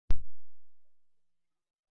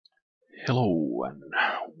Hello and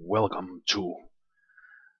welcome to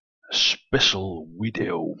a special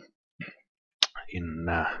video in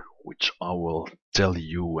which I will tell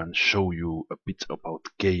you and show you a bit about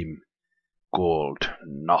a game called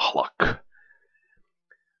Nahlakh,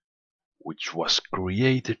 which was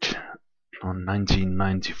created on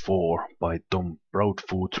 1994 by Tom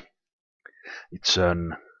Proudfoot. It's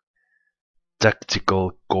an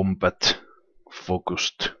tactical combat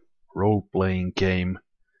focused role-playing game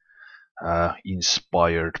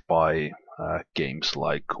inspired by games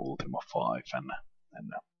like Ultima V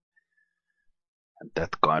and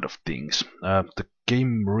that kind of things. The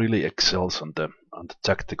game really excels on the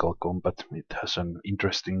tactical combat. It has an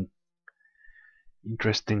interesting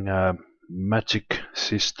magic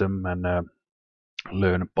system and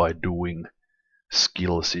learn by doing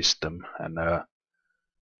skill system and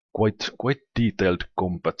quite detailed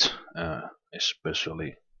combat,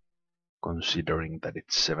 especially considering that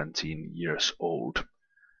it's 17 years old.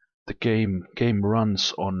 The game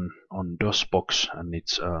runs on DOSBox and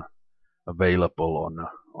it's available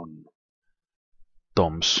on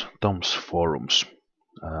Tom's forums.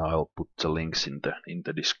 I'll put the links in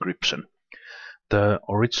the description. The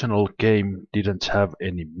original game didn't have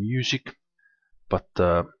any music, but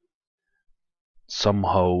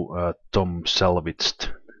somehow Tom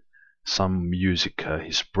salvaged some music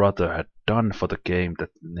his brother had done for the game that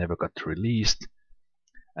never got released,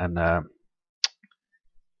 and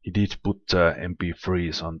he did put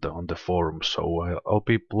MP3s on the forum, so I'll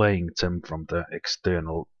be playing them from the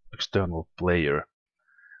external player.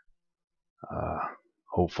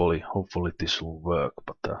 Hopefully this will work,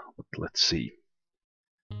 but let's see.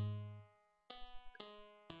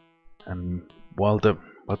 And while the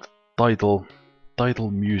title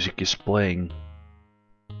music is playing,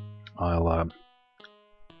 I'll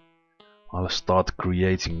start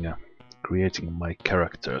creating my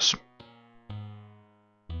characters.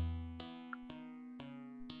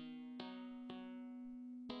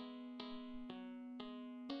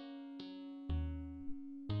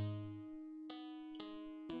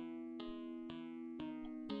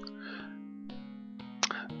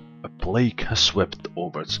 A plague has swept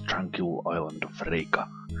over the tranquil island of Reika,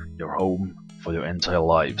 your home for your entire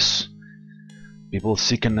lives. People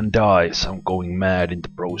sicken and die, some going mad in the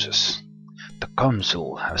process. The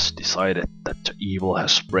council has decided that the evil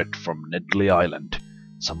has spread from Nedley Island,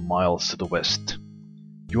 some miles to the west.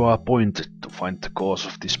 You are appointed to find the cause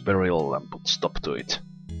of this peril and put stop to it.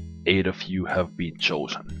 8 of you have been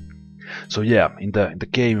chosen. So yeah, in the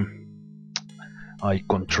game I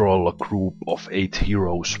control a group of 8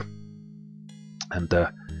 heroes, and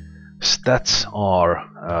the stats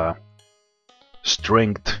are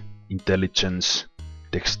strength, intelligence,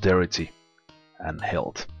 dexterity and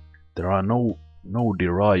health. There are no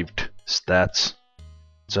derived stats,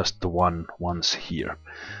 just the ones here.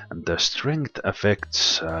 And the strength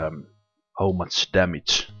affects how much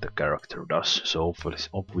damage the character does. So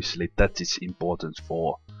obviously that is important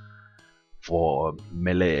for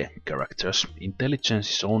melee characters. Intelligence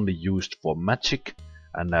is only used for magic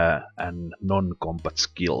and non-combat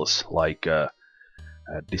skills like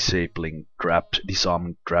disabling traps,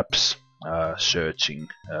 disarming traps, searching,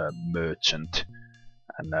 merchant,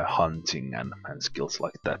 and hunting and skills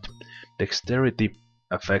like that. Dexterity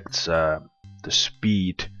affects the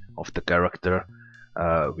speed of the character,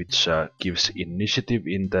 which gives initiative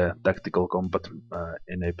in the tactical combat,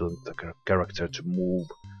 enabling the character to move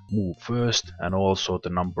first, and also the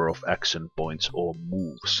number of action points or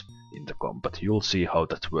moves in the combat. You'll see how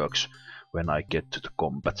that works when I get to the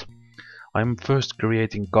combat. I'm first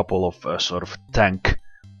creating a couple of sort of tank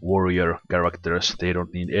warrior characters. They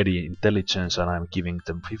don't need any intelligence, and I'm giving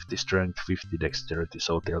them 50 strength, 50 dexterity,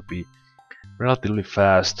 so they'll be relatively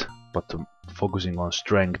fast, but focusing on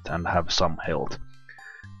strength and have some health.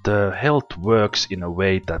 The health works in a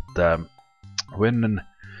way that when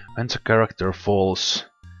the character falls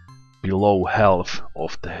below half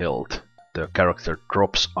of the health, the character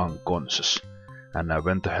drops unconscious, and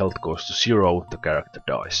when the health goes to 0, the character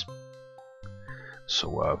dies.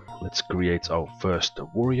 So let's create our first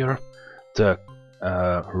warrior. The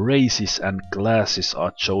races and classes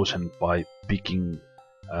are chosen by picking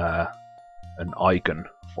an icon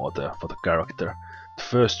for the character. The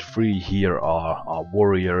first 3 here are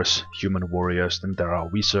warriors, human warriors. Then there are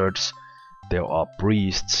wizards, there are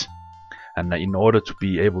priests, and in order to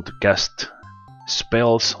be able to cast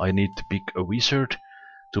spells I need to pick a wizard.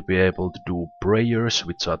 To be able to do prayers,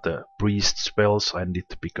 which are the priest spells, I need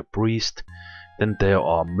to pick a priest. Then there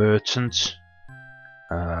are merchants,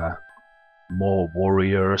 more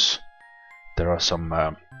warriors, there are some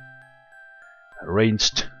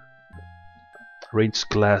ranged ranged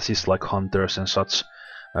classes like hunters and such.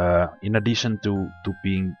 In addition to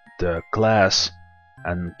being the class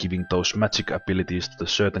and giving those magic abilities to the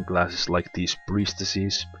certain classes like these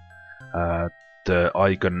priestesses, the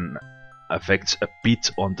icon affects a bit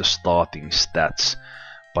on the starting stats.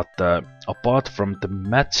 But apart from the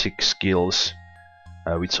magic skills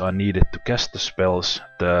which are needed to cast the spells,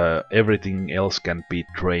 everything else can be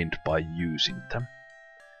trained by using them.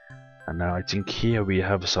 And now I think here we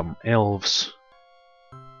have some elves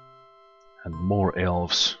and more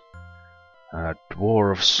elves,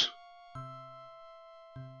 dwarves,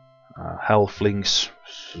 halflings,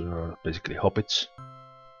 so basically hobbits,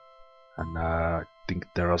 and I think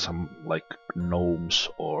there are some like gnomes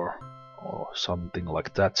or something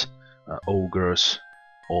like that, ogres,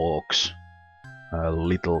 orcs,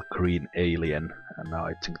 little green alien, and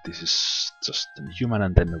I think this is just a human,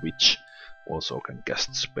 and then a witch also can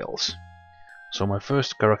cast spells. So my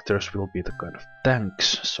first characters will be the kind of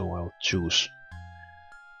tanks, so I'll choose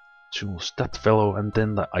that fellow, and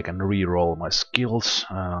then I can re-roll my skills.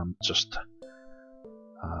 Just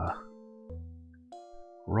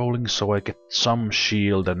rolling, so I get some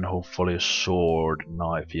shield and hopefully a sword,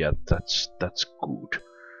 knife. Yeah, that's good.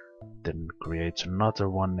 Then create another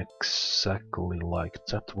one exactly like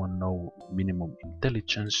that one. No minimum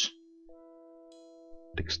intelligence.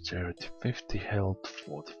 Dexterity 50, health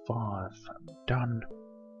 45. I'm done.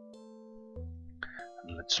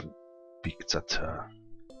 And let's pick that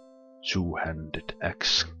two-handed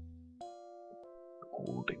axe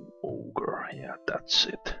holding ogre. Yeah, that's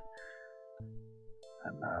it.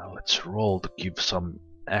 And let's roll to give some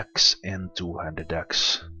axe and two-handed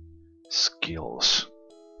axe skills.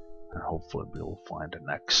 And hopefully we'll find an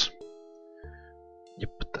axe.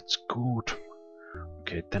 Yep, that's good.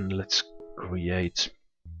 Okay, then let's create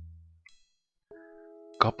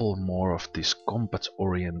a couple more of these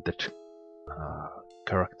combat-oriented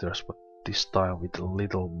characters, but this time with a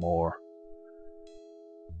little more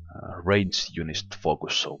ranged unit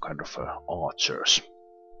focus, so kind of archers.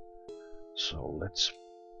 So let's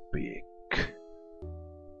pick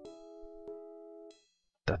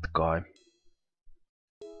that guy.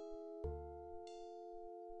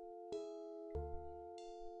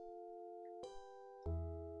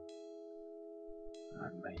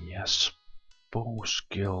 And yes, bow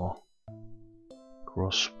skill,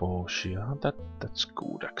 crossbow, yeah, that's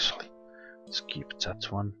good actually. Let's keep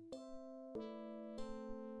that one.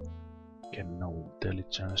 Again, no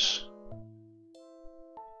intelligence,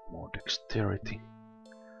 more dexterity,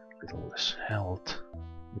 little less health.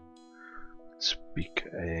 Let's pick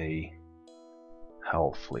a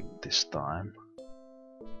halfling this time.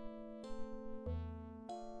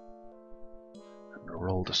 And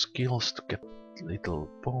roll the skills to get little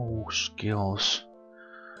bow skills.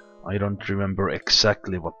 I don't remember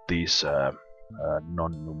exactly what these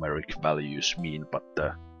non-numeric values mean, but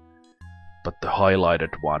the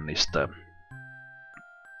highlighted one is the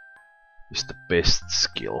best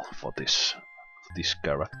skill for this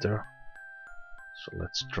character. So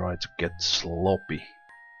let's try to get sloppy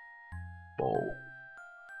bow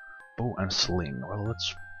and sling. Well,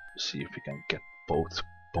 let's see if we can get both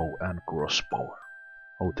bow and crossbow.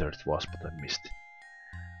 Oh, there it was, but I missed it.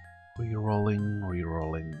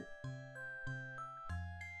 Rerolling.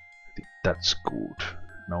 I think that's good.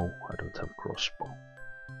 No, I don't have crossbow.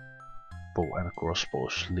 Bow and crossbow,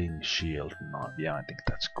 sling, shield. No, yeah, I think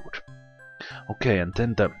that's good. Okay, and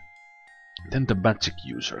then the magic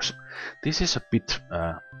users. This is a bit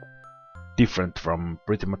different from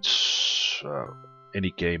pretty much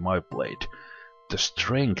any game I played. The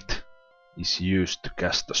strength is used to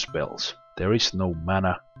cast the spells. There is no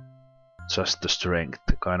mana, just the strength,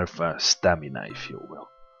 kind of stamina, if you will.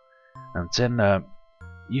 And then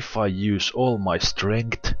if I use all my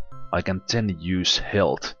strength, I can then use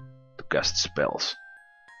health to cast spells.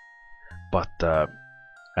 But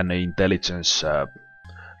and the intelligence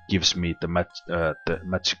gives me the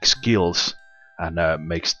magic skills and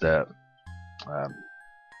makes the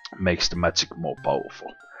magic more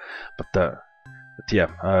powerful. But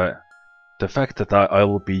yeah, the fact that I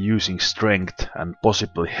will be using strength and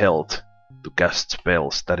possibly health to cast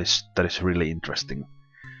spells, that is really interesting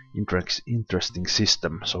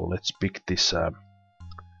system. So let's pick this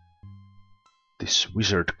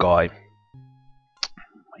wizard guy,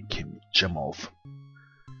 make him Jemolf.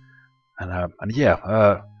 And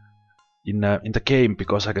yeah, in the game,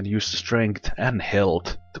 because I can use the strength and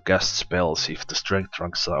health to cast spells if the strength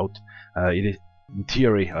runs out, in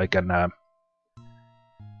theory I can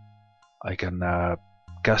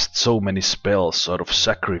cast so many spells, sort of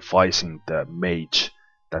sacrificing the mage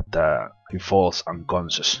that he falls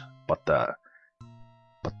unconscious. But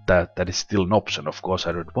but that is still an option. Of course,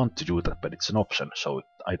 I don't want to do that, but it's an option. So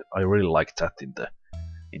I really like that in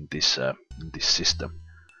this system.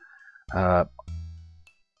 The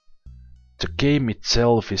game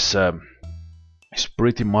itself is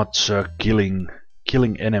pretty much killing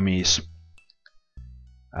enemies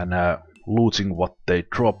and looting what they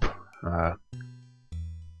drop,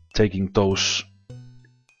 taking those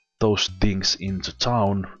things into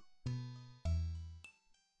town,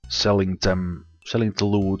 selling the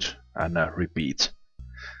loot, and repeat.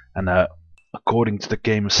 And according to the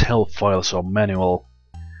game's help files or manual,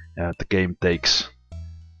 the game takes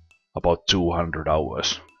about 200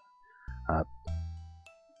 hours.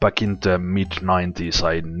 Back in the mid-90s,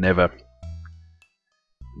 I never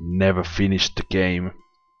finished the game.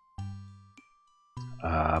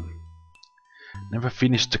 Never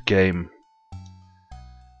finished the game,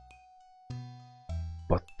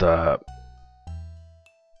 but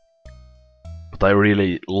I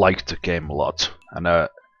really liked the game a lot. And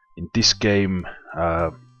in this game,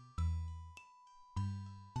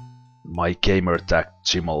 my gamer tag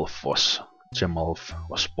Jimolf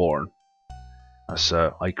was born. As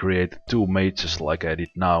I created 2 mages like I did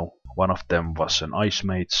now. One of them was an ice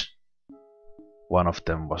mage, one of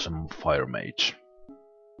them was a fire mage.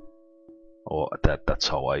 Or that's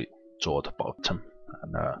how I thought about them.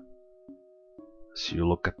 And as you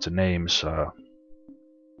look at the names, let's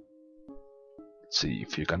see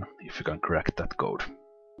if you can crack that code.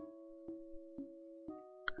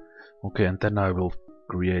 Okay, and then I will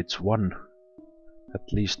create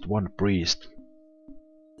at least one priest.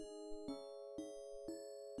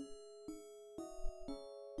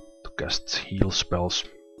 To cast heal spells.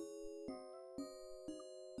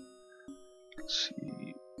 Let's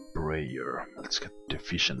see, prayer. Let's get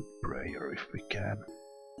deficient prayer if we can.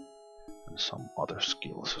 And some other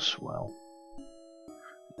skills as well.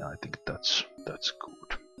 Yeah, I think that's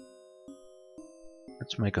good.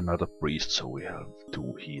 Let's make another priest so we have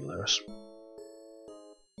 2 healers.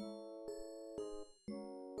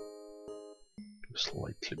 Give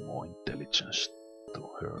slightly more intelligence to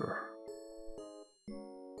her.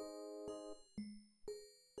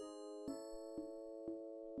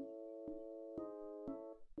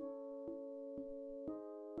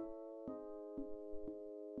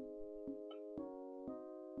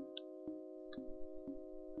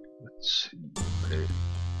 Let's see.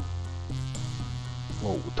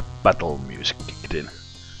 Oh, the battle music kicked in.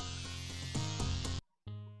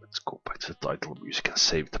 Let's go back to the title music and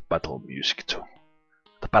save the battle music to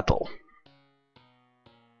the battle.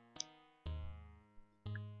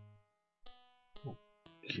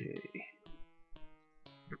 Okay.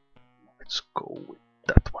 Let's go with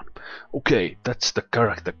that one. Okay, that's the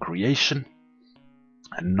character creation.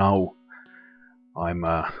 And now I'm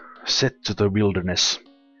set to the wilderness.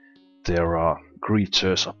 There are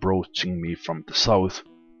creatures approaching me from the south,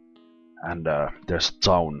 and there's a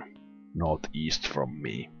town northeast from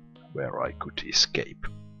me where I could escape.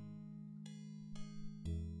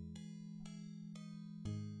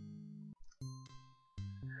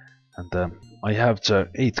 And I have the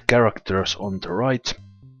 8 characters on the right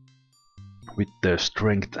with their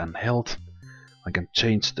strength and health. I can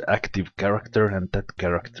change the active character, and that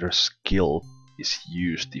character's skill is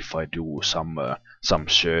used if I do some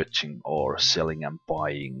searching or selling and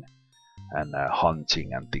buying and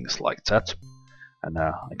hunting and things like that. And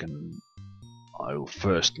I will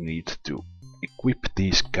first need to equip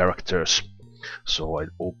these characters. So I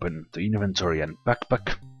open the inventory and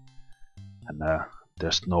backpack, and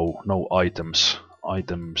there's no items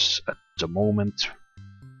at the moment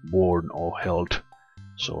worn or held.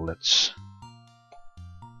 So let's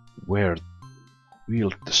wield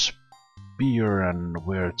the spear and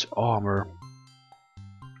wear the armor.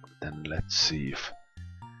 Then let's see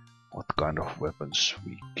what kind of weapons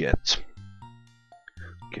we get.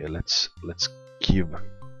 Okay, let's give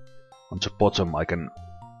on the bottom. I can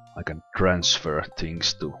transfer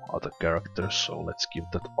things to other characters. So let's give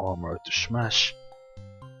that armor to Smash,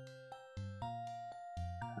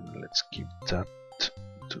 and let's give that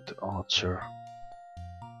to the archer.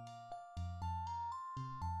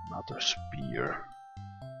 Another spear,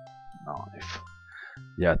 knife.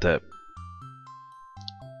 Yeah, the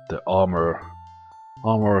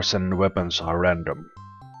armors and weapons are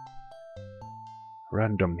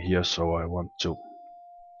random here, so I want to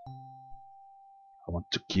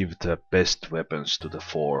give the best weapons to the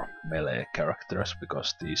 4 melee characters,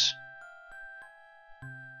 because these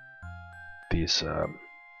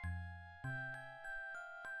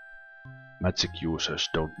magic users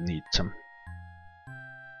don't need them.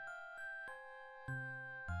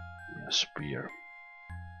 Yeah, spear,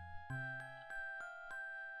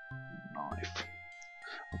 knife.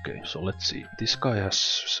 Okay, so let's see. This guy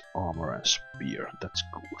has armor and spear. That's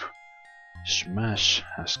good. Smash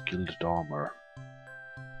has gilded armor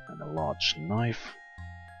and a large knife.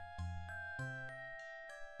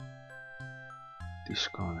 This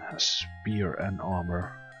guy has spear and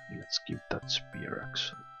armor. Let's give that spear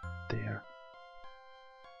actually there.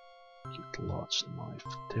 Give the large knife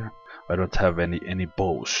there. I don't have any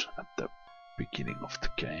bows at the beginning of the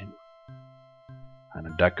game. And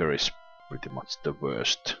a dagger is pretty much the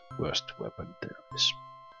worst weapon there is.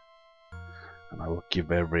 And I will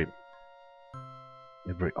give every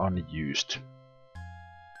unused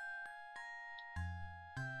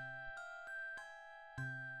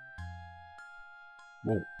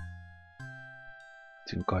whoa. I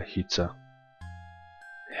think I hit a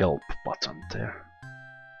help button there.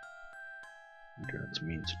 I didn't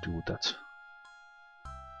mean to do that.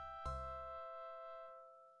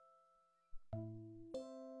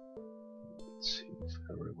 Let's see if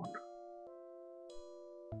everyone.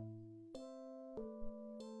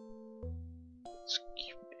 Let's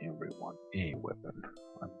give everyone a weapon.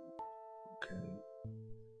 Okay.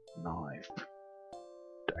 Knife.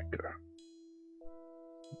 Dagger.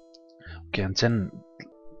 Okay, and then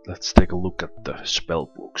let's take a look at the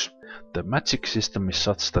spellbooks. The magic system is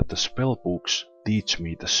such that the spellbooks teach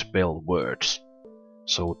me the spell words.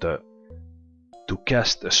 So to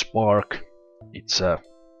cast a spark, it's a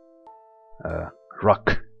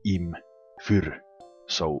rak im fyr,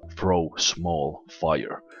 so throw small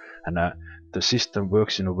fire. And the system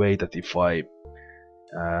works in a way that if I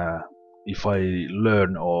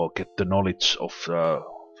learn or get the knowledge of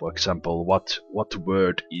for example, what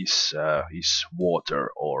word is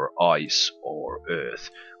water or ice or earth,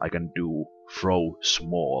 I can do throw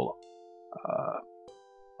small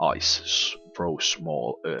ice, throw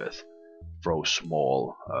small earth, throw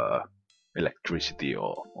small electricity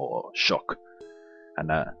or shock, and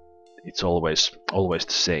it's always the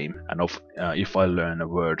same. And if I learn a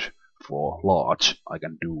word for large, I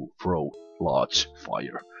can do throw large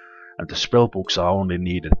fire. And the spellbooks are only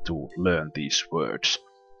needed to learn these words.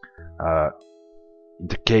 In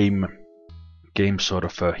the game sort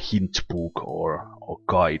of a hint book or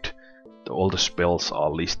guide, all the spells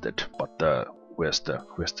are listed, but where's the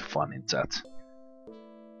fun in that?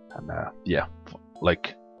 And yeah,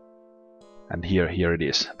 like, and here it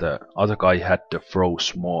is. The other guy had the throw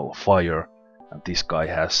small fire, and this guy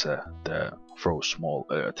has the throw small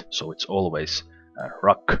earth. So it's always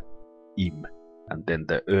rak im, and then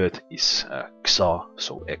the earth is xa,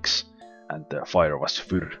 so X. And the fire was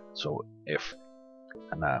fyr, so F,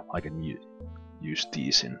 and I can use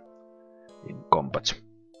these in combat.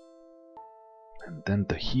 And then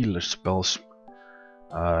the healer spells,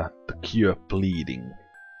 the cure bleeding.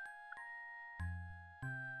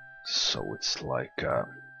 So it's like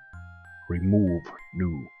remove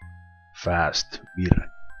new, fast, vir,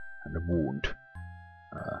 and a wound,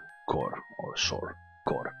 kor or sore,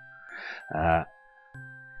 kor.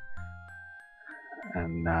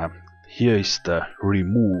 And here is the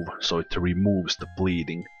remove, so it removes the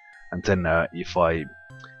bleeding. And then if I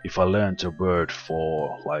learn the word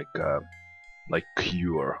for like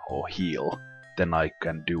cure or heal, then I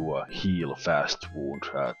can do a heal fast wound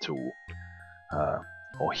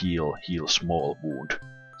or heal small wound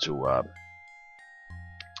to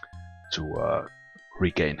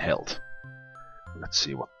regain health. Let's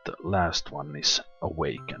see what the last one is.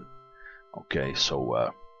 Awaken. Okay,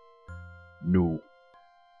 so new.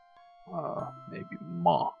 Maybe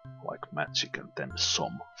ma, like magic, and then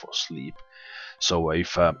som for sleep. So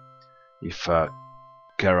if a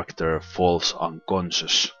character falls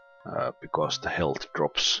unconscious because the health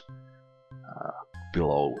drops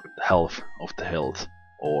below half of the health,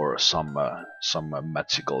 or some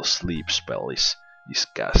magical sleep spell is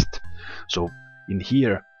cast. So in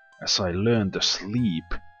here, as I learn the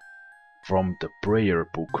sleep from the prayer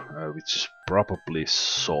book, which is probably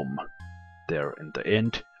som there in the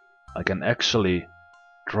end, I can actually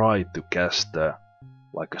try to cast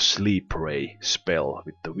like a sleep ray spell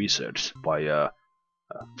with the wizards by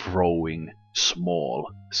throwing small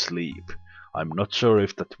sleep. I'm not sure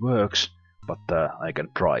if that works, but I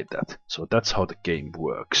can try that. So that's how the game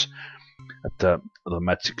works. At the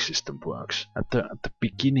magic system works. At the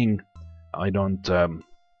beginning, I don't. I'm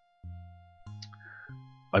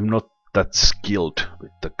not that skilled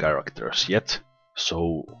with the characters yet.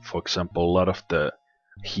 So, for example, a lot of the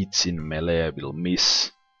hits in melee will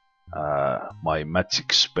miss, my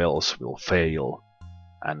magic spells will fail,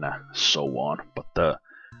 and so on. But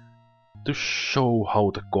to show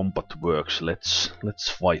how the combat works, let's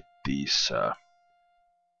fight these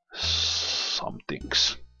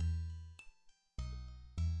somethings.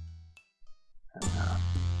 And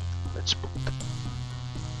let's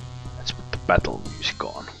put the battle music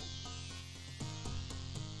on.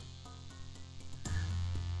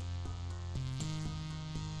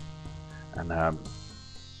 And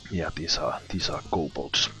yeah, these are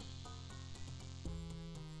kobolds.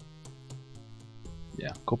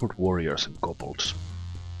 Yeah, kobold warriors and kobolds.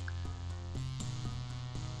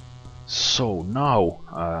 So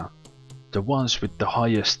now the ones with the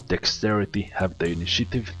highest dexterity have the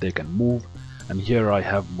initiative, they can move, and here I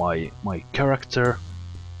have my character.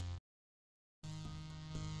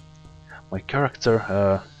 My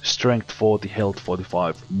character, strength 40, health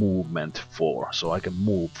 45, movement 4, so I can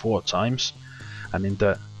move 4 times, and in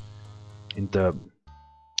the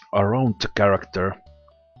around the character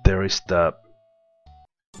there is the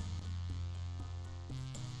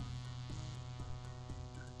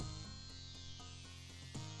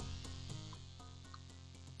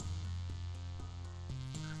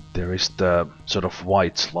sort of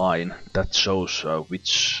white line that shows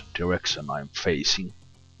which direction I'm facing.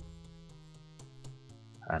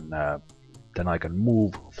 And then I can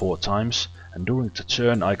move 4 times, and during the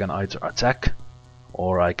turn I can either attack,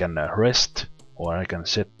 or I can rest, or I can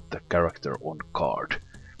set the character on guard.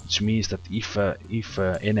 Which means that if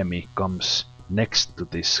an enemy comes next to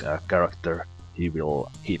this character, he will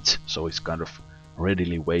hit, so he's kind of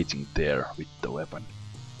readily waiting there with the weapon.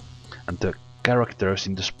 And the characters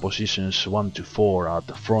in these positions 1 to 4 are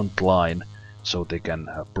the front line, so they can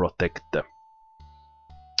protect the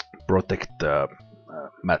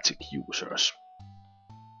magic users.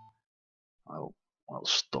 I'll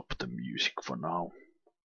stop the music for now.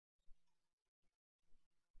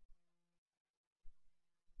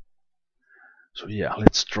 So yeah,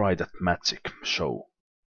 let's try that magic. So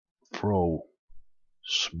throw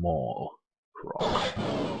small rock.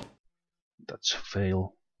 That's a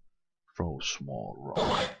fail. Throw small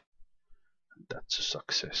rock. And that's a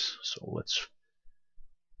success. So let's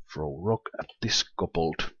throw rock at this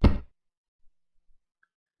kobold.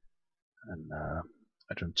 And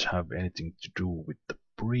I don't have anything to do with the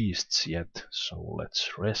priests yet, so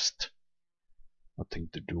let's rest. Nothing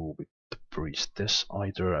to do with the priestess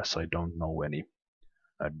either, as I don't know any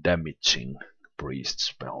damaging priest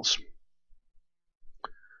spells.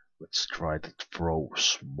 Let's try to throw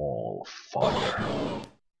small fire.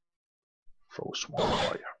 Throw small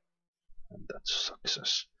fire. And that's a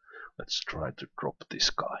success. Let's try to drop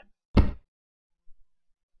this guy.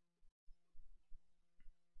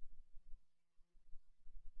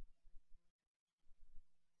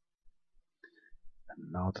 And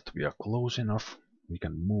now that we are close enough, we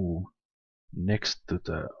can move next to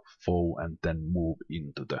the foe and then move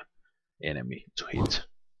into the enemy to hit.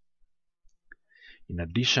 In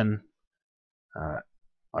addition,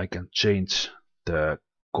 I can change the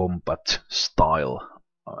combat style,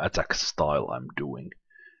 attack style I'm doing.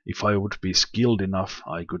 If I would be skilled enough,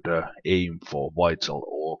 I could aim for vital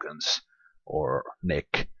organs or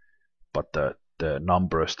neck, but the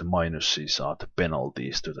numbers, the minuses, are the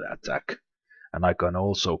penalties to the attack. And I can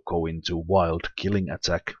also go into wild killing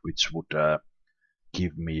attack, which would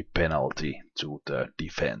give me penalty to the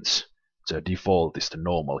defense. The default is the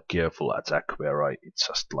normal careful attack, where it's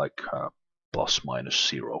just like plus minus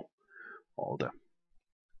 0 all the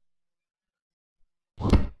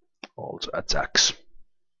attacks.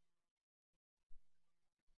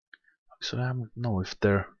 Actually, I don't know if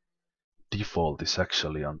their default is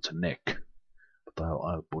actually on the neck, but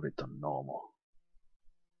I'll put it on normal.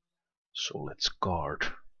 So let's guard.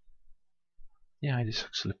 Yeah, it is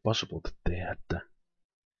actually possible that they had the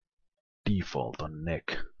default on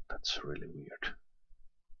neck. That's really weird.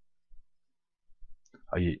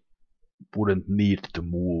 I wouldn't need to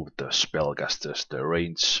move the spellcasters. The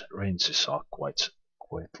ranges are quite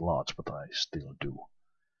large, but I still do.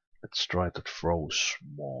 Let's try to throw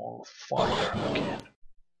small fire again.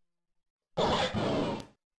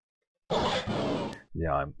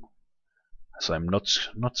 Yeah, I'm not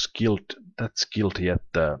that skilled yet.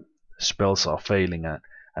 The spells are failing,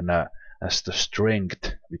 and as the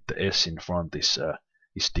strength with the S in front is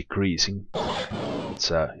decreasing,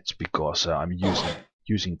 it's because I'm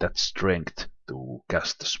using that strength to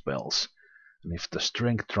cast the spells. And if the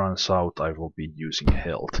strength runs out, I will be using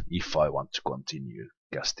health if I want to continue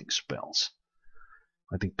casting spells.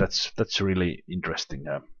 I think that's really interesting.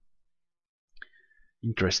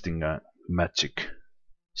 Magic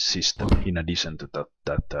system in addition to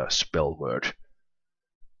that spell word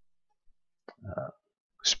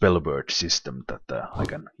system that I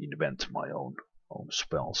can invent my own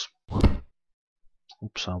spells.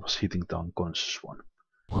 Oops, I was hitting the unconscious one.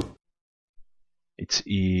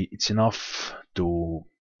 It's enough to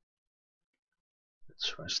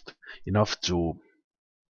let's rest. Enough to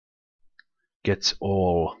get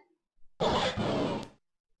all. Let's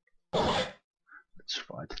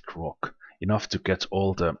write it rock. Enough to get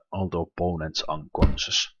all the opponents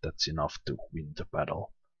unconscious. That's enough to win the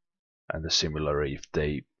battle. And similarly, if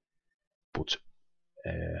they put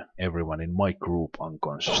everyone in my group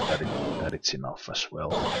unconscious, that it's enough as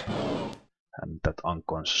well. And that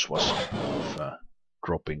unconscious was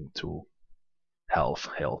dropping to half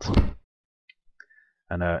health.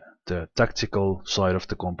 And the tactical side of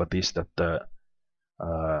the combat is that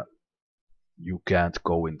you can't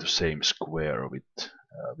go in the same square with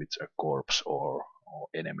a corpse or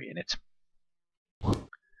enemy in it.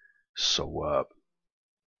 So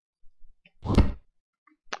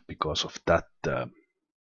because of that,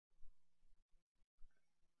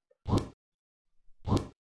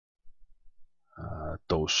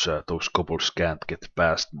 those kobolds can't get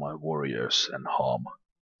past my warriors and harm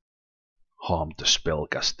the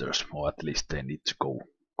spellcasters, or at least they need to go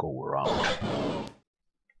around.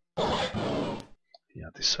 Yeah,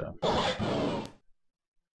 this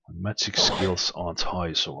my magic skills aren't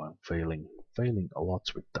high, so I'm failing a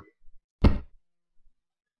lot with them.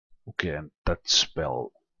 Okay, and that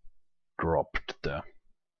spell dropped the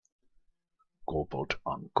kobold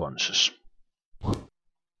unconscious.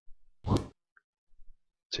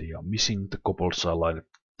 They are missing. The kobolds are like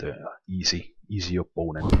the easy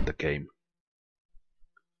opponent in the game.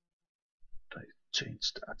 Did I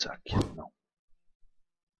change the attack yet? No.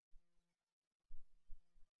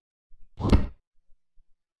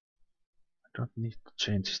 I don't need to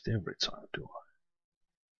change it every time, do I?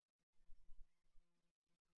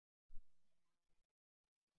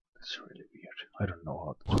 That's really weird. I don't know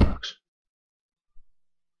how this works.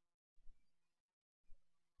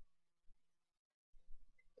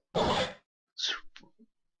 Let's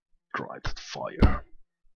try that fire.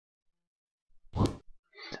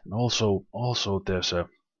 And also there's in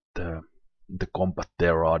the combat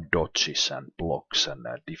there are dodges and blocks and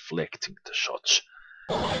deflecting the shots.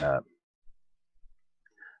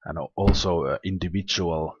 And also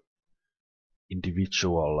individual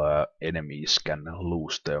enemies can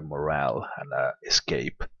lose their morale and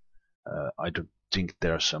escape. I don't think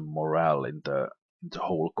there's a morale in the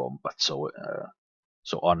whole combat, so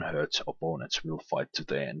unhurt opponents will fight to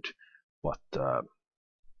the end, but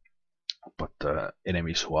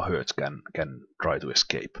enemies who are hurt can try to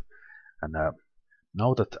escape. And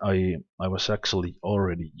now that I was actually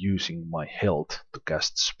already using my health to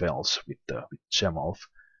cast spells with Gemalf,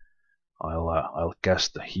 I'll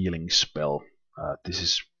cast a healing spell.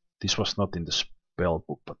 This was not in the spell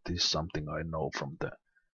book, but this is something I know from the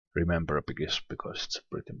remember because it's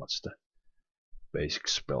pretty much the basic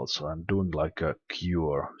spell. So I'm doing like a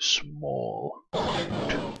cure small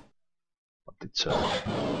wound, but it's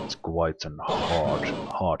quite a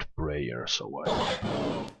hard prayer, so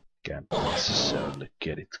I can't necessarily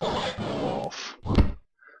get it off.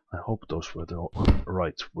 I hope those were the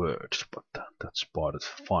right words, but that's part of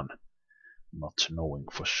the fun, not knowing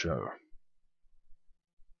for sure.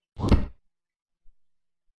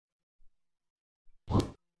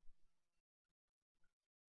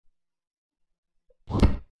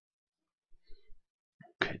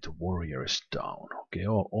 Okay, the warrior is down. Okay,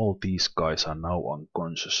 all these guys are now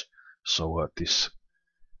unconscious, so this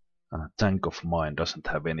tank of mine doesn't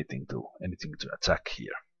have anything to attack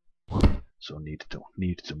here. So need to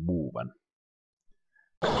move and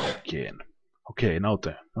try again. Okay, now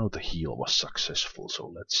the heal was successful,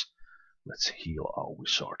 so let's heal our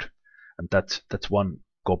wizard. And that one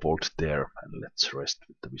kobold there, and let's rest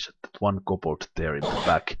with the wizard. That one kobold there in the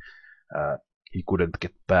back, he couldn't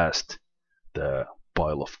get past the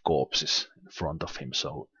pile of corpses in front of him,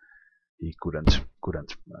 so he couldn't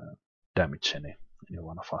damage any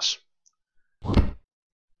one of us.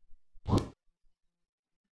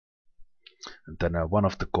 And then one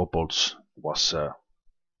of the kobolds was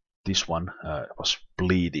this one was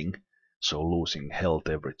bleeding, so losing health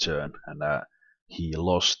every turn, and he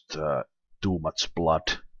lost too much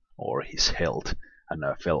blood or his health and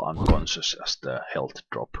fell unconscious as the health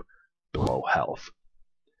dropped below half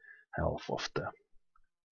of the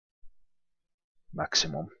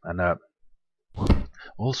maximum. And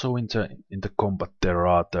also in the combat there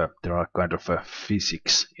are kind of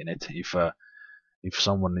physics in it. If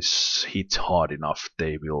someone is hit hard enough,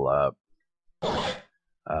 they will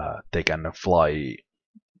they can fly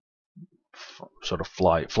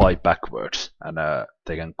backwards, and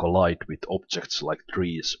they can collide with objects like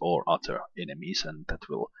trees or other enemies, and that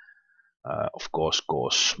will of course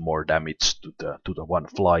cause more damage to the one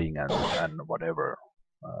flying and whatever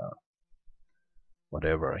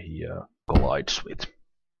he collides with.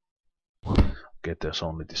 Okay, there's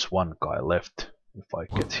only this one guy left. if I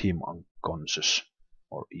get him unconscious,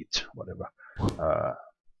 or it, whatever,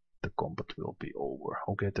 the combat will be over.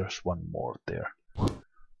 Okay, there's one more there.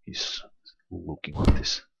 He's looking at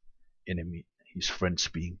his enemy, his friends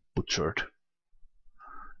being butchered.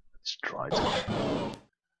 Let's try to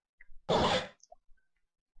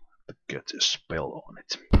get a spell on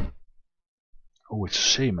it. Oh, it's a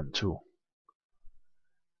shaman too.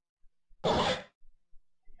 He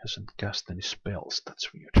hasn't cast any spells,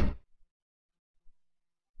 that's weird.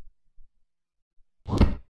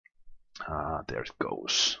 Ah, there it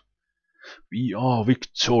goes. We are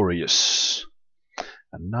victorious.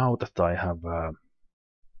 And now that I have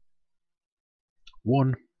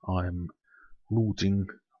won, I'm looting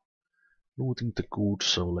the goods.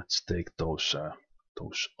 So let's take those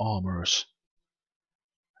armors,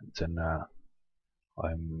 and then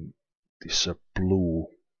I'm this blue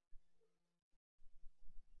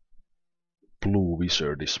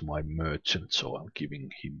wizard is my merchant, so I'm giving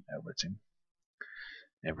him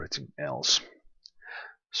everything else.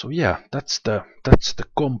 So yeah, that's the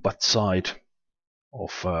combat side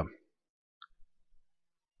of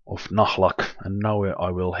Nahlakh, and now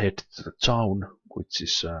I will head to the town, which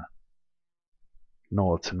is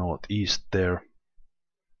northeast there,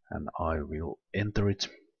 and I will enter it.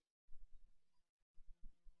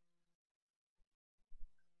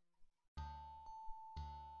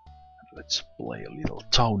 Let's play a little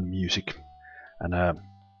town music, and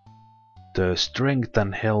the strength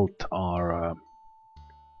and health are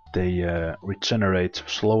they regenerate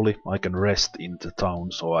slowly. I can rest in the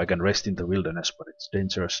town, so I can rest in the wilderness, but it's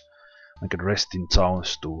dangerous. I can rest in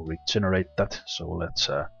towns to regenerate that, so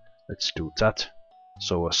let's do that.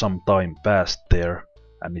 So some time passed there,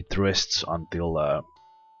 and it rests until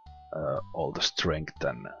all the strength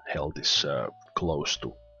and health is close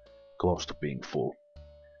to being full.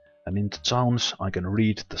 And in the towns I can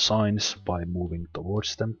read the signs by moving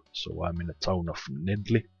towards them. So I'm in the town of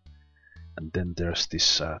Nedley, and then there's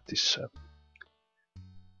this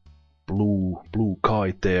blue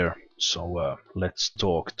guy there. So let's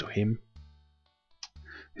talk to him.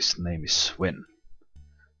 His name is Sven.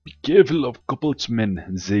 Be careful of kobolds,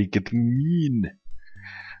 men, they get mean.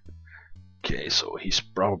 Okay, so he's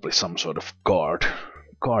probably some sort of guard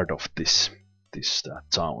of this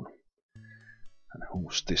town. And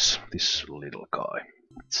who's this little guy?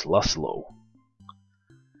 It's Laszlo.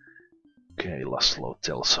 Okay, Laszlo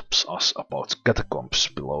tells us about catacombs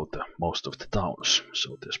below most of the towns,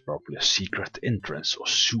 so there's probably a secret entrance or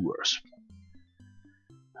sewers.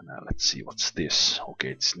 And let's see, what's this? Okay,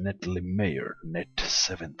 it's Nedley Mayor, Ned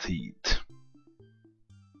 17th.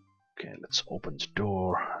 Okay, let's open the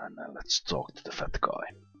door and let's talk to the fat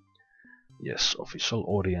guy. Yes, official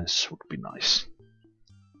audience would be nice.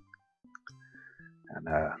 And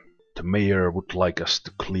the mayor would like us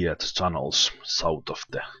to clear the tunnels south of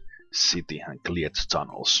the city and clear the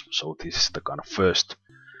tunnels. So this is the kind of first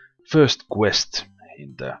quest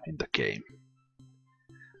in the game.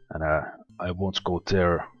 And I won't go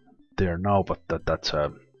there now, but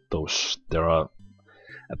there are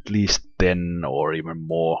at least 10 or even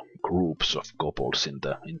more groups of kobolds in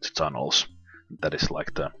the tunnels. That is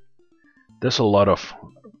like there's a lot of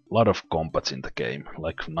combat in the game,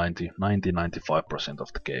 like 90-95%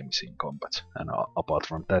 of the game is in combat, and apart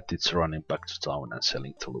from that it's running back to town and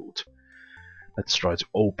selling the loot. Let's try to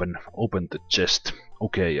open the chest.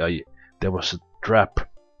 Okay, there was a trap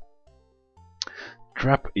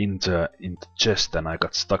in the chest, and I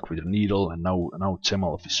got stuck with a needle, and now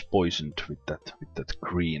Chemalov is poisoned with that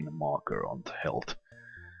green marker on the health.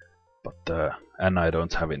 But and I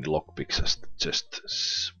don't have any lockpicks, as the chest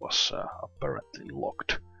was apparently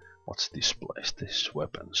locked. What's this place? This is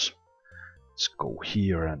weapons. Let's go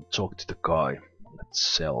here and talk to the guy. Let's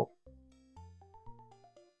sell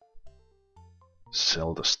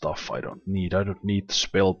the stuff I don't need. I don't need the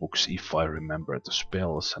spellbooks if I remember the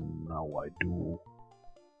spells, and now I do.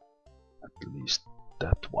 At least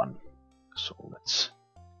that one. So let's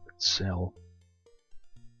sell.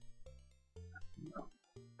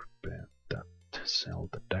 Prepare that. Sell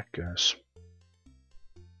the daggers.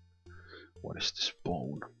 What is this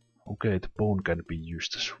bone? Okay, the bone can be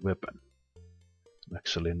used as a weapon.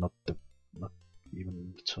 Actually, not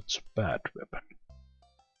even such a bad weapon.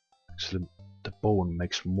 Actually, the bone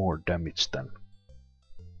makes more damage than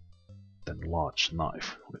large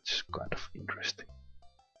knife, which is kind of interesting.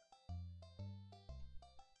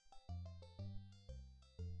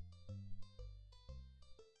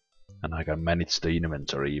 And I can manage the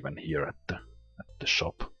inventory even here at the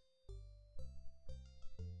shop.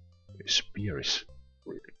 The spear is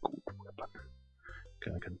really good weapon.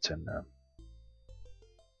 Okay, I can then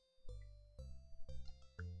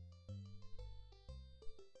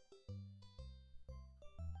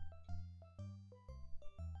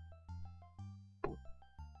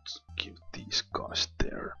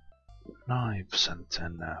knives and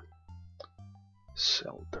then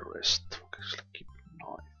sell the rest. Actually keep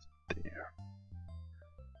knife there.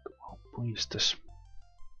 Our priestess.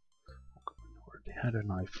 Okay, we already had a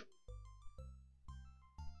knife.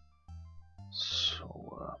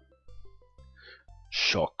 So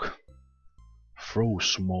shock. Throw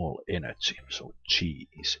small energy. So G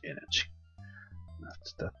is energy.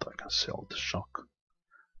 After that I can sell the shock.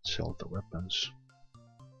 Sell the weapons.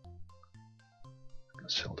 I can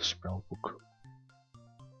sell the spellbook.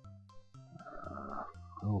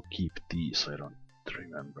 I'll keep these. I don't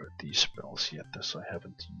remember these spells yet as I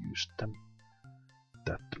haven't used them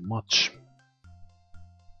that much.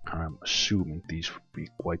 I'm assuming these would be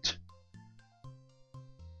quite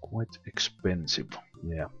expensive.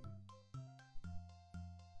 Yeah.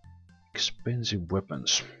 Expensive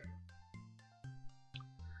weapons.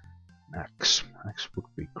 Axe. Axe would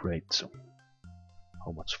be great. So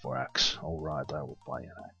how much for axe? Alright, I will buy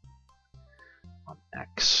an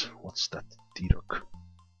axe. What's that? Dirk.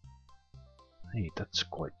 Hey, that's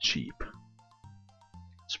quite cheap.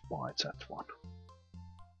 Let's buy that one.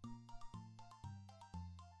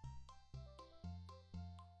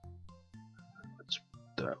 Let's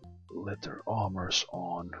put the leather armors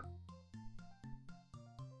on.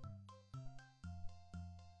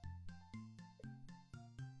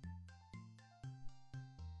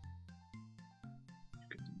 You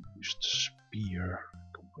can use the spear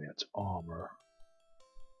compared to armor.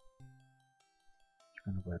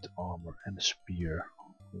 You can wear the armor and the spear.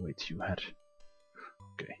 Wait, you had.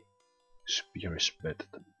 Okay. Spear is better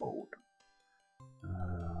than bone.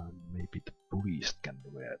 Maybe the priest can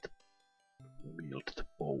wear the wield the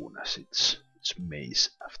bone as it's mace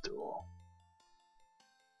after all.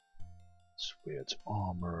 Let's wear the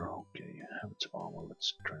armor. Okay, I have the armor.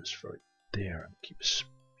 Let's transfer it there and keep a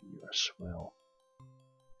spear as well.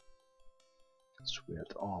 Let's wear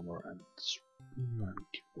the armor and spear and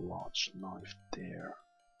keep a large knife there.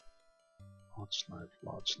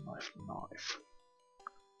 Large knife, knife.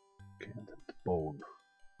 Okay, and then the bone.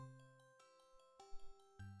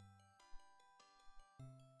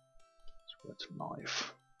 Let's wear the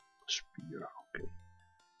knife. Spear, okay.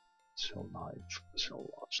 Sell knife, sell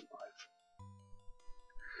large knife.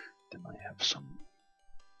 Then I have some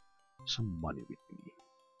money with me.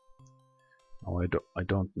 Now I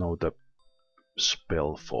don't know the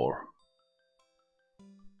spell for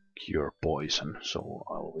cure poison, so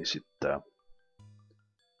I'll visit the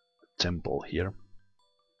temple here.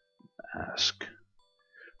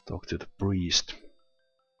 Talk to the priest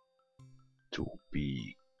to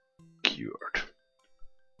be cured.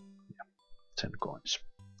 Yeah, 10 coins.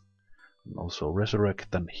 And also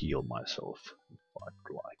resurrect and heal myself if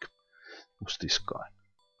I'd like. Who's this guy?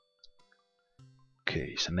 Okay,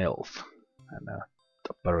 he's an elf, and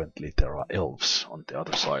apparently there are elves on the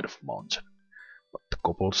other side of the mountain. But the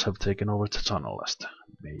kobolds have taken over the tunnel as the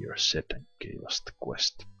mayor said and gave us the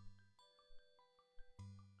quest.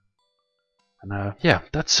 And yeah,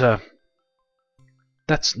 that's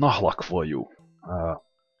Nahlakh for you.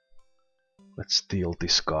 Let's steal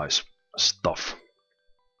this guy's stuff.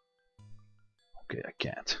 Okay, I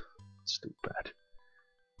can't. It's too bad.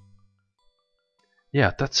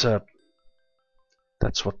 Yeah, that's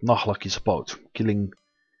what Nahlakh is about. Killing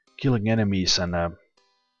enemies and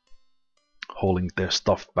hauling their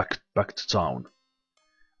stuff back to town,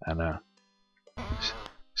 and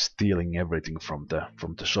stealing everything from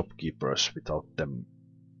the shopkeepers without them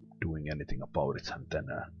doing anything about it, and then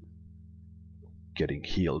getting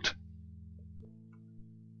healed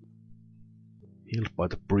by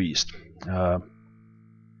the priest.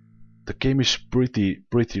 The game is pretty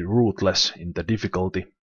ruthless in the difficulty.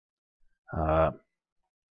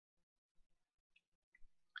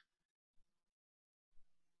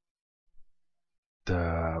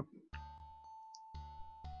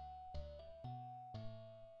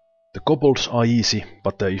 The kobolds are easy,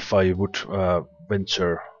 but if I would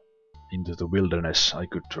venture into the wilderness, I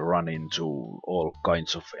could run into all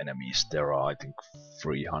kinds of enemies. There are, I think,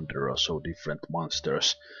 300 or so different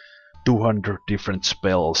monsters, 200 different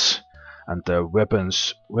spells, and the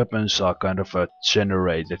weapons are kind of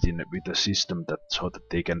generated with a system that so that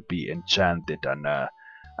they can be enchanted and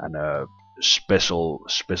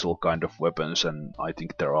special kind of weapons. And I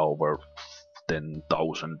think there are over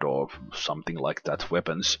 10,000 or something like that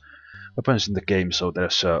weapons in the game. So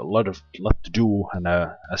there's a lot to do, and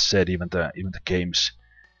as said, even the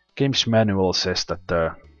game's manual says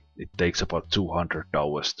that it takes about 200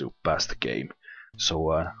 hours to pass the game.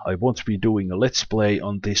 So I won't be doing a let's play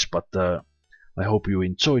on this, but I hope you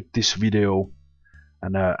enjoyed this video.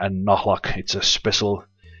 And Nahlakh, it's a special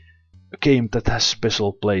game that has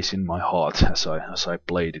special place in my heart as I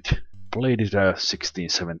played it played it 16,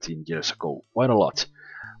 17 years ago, quite a lot.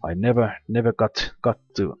 I never got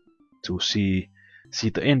to see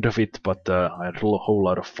the end of it, but I had a whole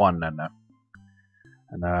lot of fun and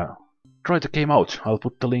try the game out. I'll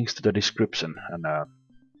put the links to the description, and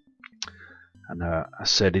as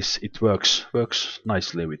said, it works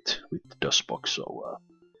nicely with DOSBox.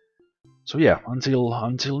 So yeah,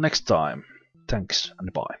 until next time, thanks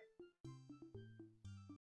and bye.